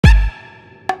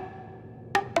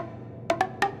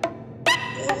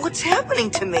What's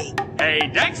happening to me? Hey,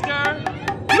 Dexter!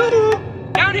 Yoo-hoo!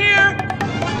 Down here!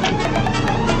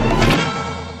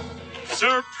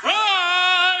 Surprise!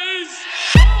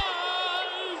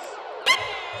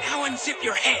 Now unzip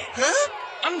your head. Huh?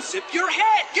 Unzip your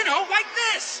head, you know, like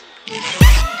this.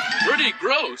 Pretty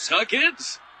gross, huh,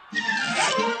 kids?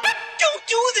 Don't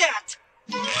do that!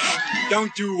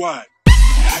 Don't do what?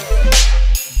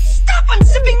 Stop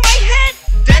unzipping my head!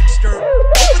 Dexter,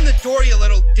 open the door, you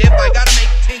little dip. I gotta make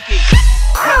Tinky.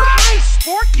 Oh, hi,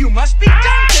 sport. You must be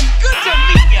Duncan. Good to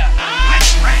meet ya.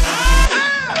 Let's rest.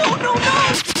 Oh, no,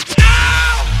 no!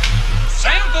 Ow!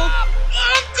 Say, Uncle.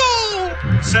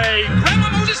 Uncle! Say, Grandma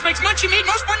Moses makes munchie meat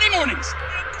most Monday mornings.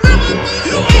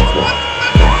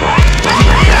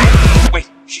 Wait,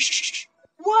 shh, shh, shh.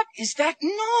 What is that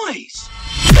noise?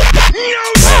 No!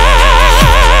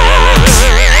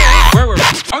 Where were we?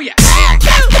 Oh, yeah.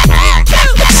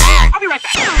 I'll be right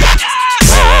back.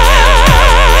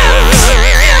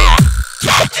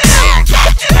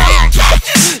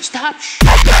 Stop.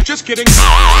 Just kidding.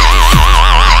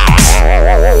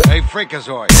 Hey,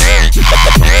 Freakazoid.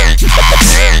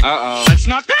 Uh-oh. Let's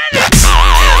not panic!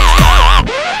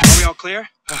 Are we all clear?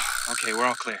 Okay, we're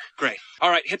all clear. Great. All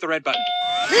right, hit the red button.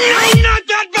 No, not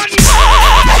that button!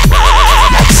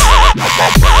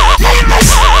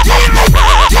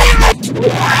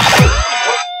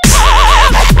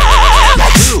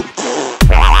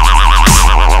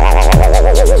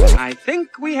 I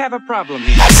think we have a problem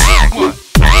here. What?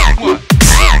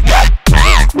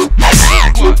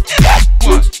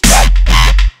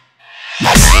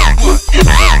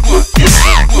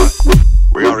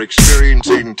 We are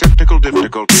experiencing technical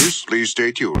difficulties. Please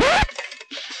stay tuned.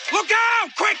 Look out!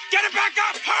 Quick, get it back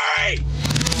up! Hurry!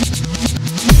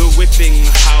 The whipping,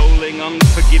 howling,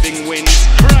 unforgiving winds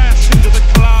crash into the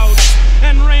clouds,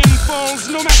 and rain falls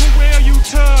no matter where you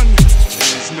turn.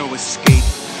 There is no escape,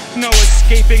 no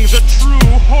escaping the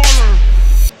true horror.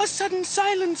 A sudden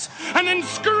silence, and then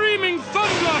screaming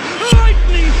thunder,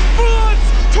 lightning, floods,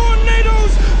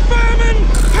 tornadoes, famine,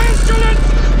 pestilence,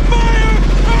 fire,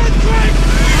 earthquake!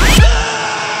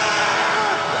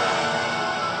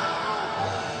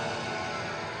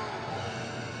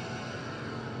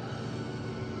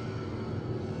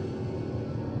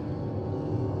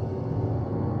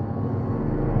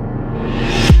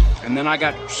 And then I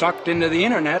got sucked into the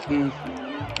internet, and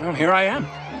well, here I am.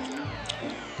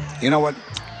 You know what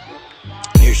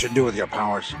you should do with your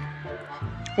powers?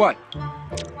 What?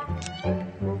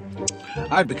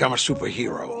 I'd become a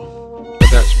superhero. But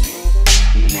that's me.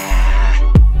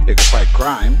 Nah. You could fight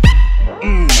crime.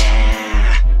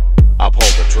 Nah.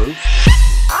 Uphold the truth.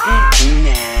 Nah.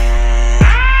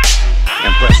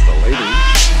 Impress the ladies.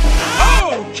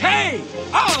 Okay,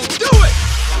 I'll do it!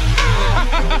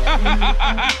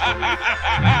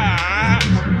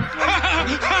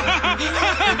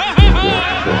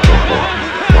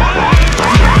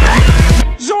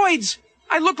 Zoids!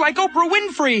 I look like Oprah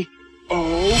Winfrey!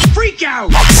 Oh, freak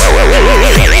out!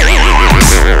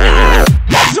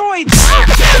 Zoids!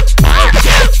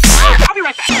 I'll be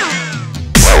right back!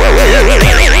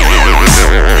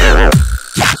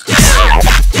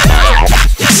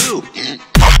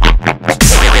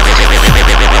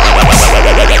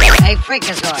 Hey,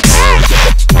 Freakazoid.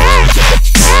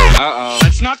 Uh-oh.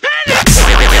 Let's not panic!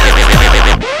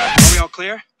 Are we all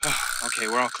clear? Okay,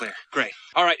 we're all clear. Great.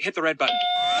 All right, hit the red button.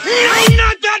 No,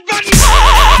 not that button!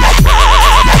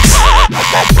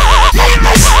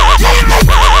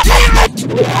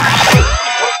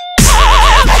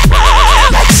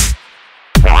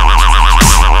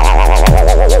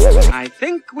 I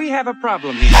think we have a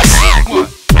problem here.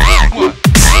 What?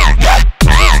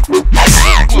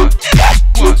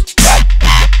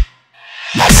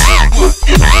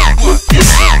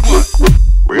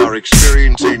 We are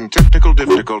experiencing technical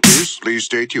difficulties. Please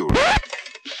stay tuned.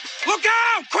 Look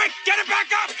out! Quick, get it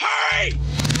back up! Hurry!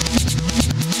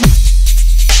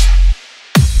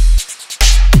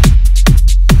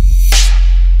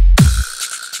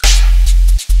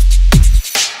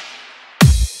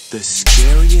 The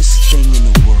scariest thing in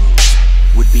the world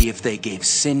would be if they gave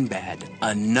Sinbad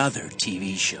another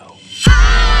TV show.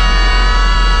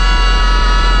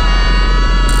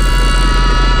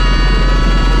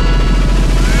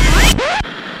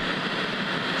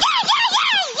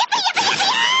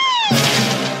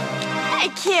 Hey,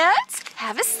 kids,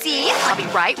 have a seat. I'll be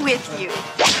right with you.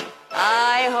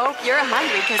 I hope you're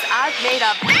hungry, because I've made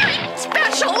a very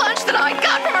special lunch that I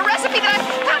got from a recipe that I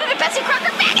found in a Betsy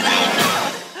Crocker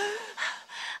magazine.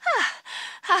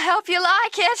 I hope you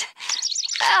like it.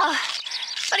 Well,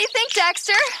 what do you think,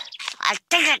 Dexter? I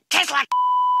think it tastes like...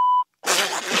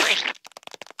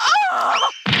 Oh!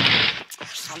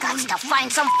 Gots to find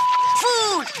some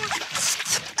food.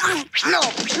 No,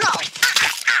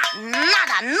 no.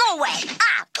 Nada, no way.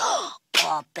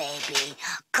 Oh, baby.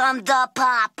 Come to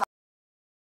Papa.